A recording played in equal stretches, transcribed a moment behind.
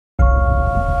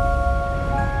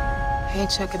Hey,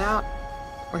 check it out.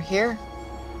 We're here.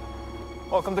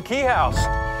 Welcome to Key House.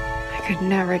 I could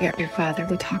never get your father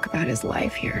to talk about his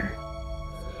life here.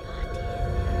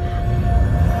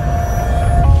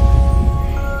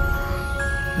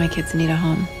 My kids need a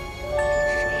home.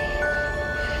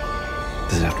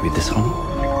 Does it have to be this home?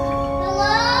 Hello?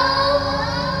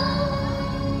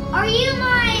 Are you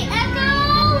my echo?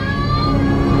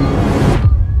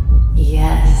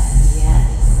 Yes,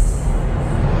 yes.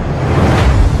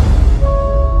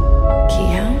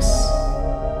 Key House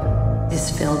is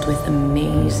filled with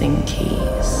amazing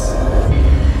keys.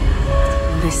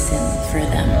 Listen for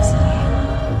them.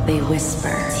 They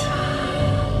whisper.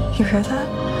 You hear that?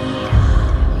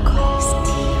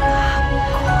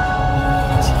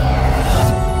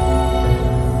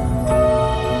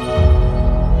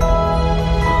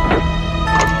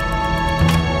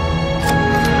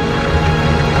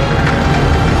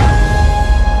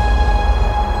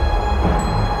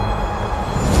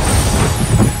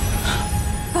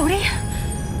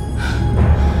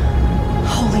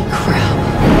 Holy crap.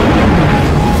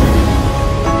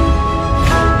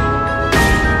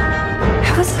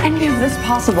 How is any of this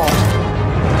possible?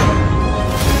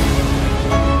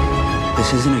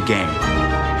 This isn't a game.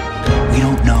 We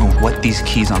don't know what these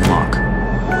keys unlock.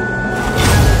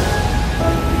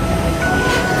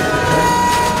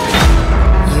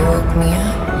 You woke me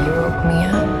up. You woke me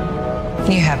up.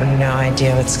 You have no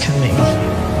idea what's coming.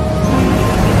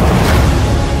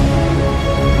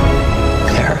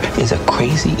 There is a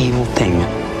crazy evil thing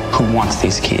who wants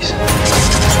these keys.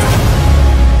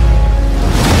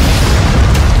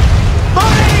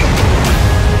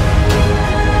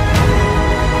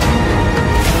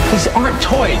 These aren't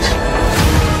toys.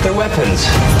 They're weapons.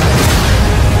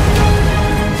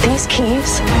 These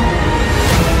keys,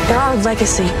 they're our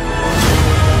legacy.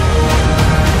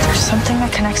 There's something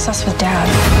that connects us with Dad.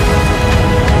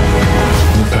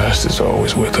 The past is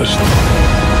always with us.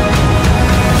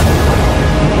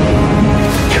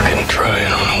 You can try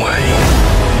and run away.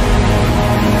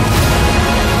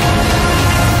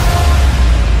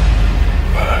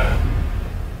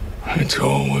 But it's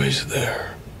always there.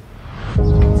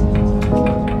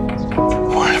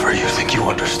 Whatever you think you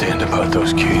understand about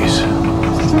those keys,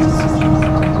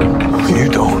 you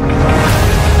don't.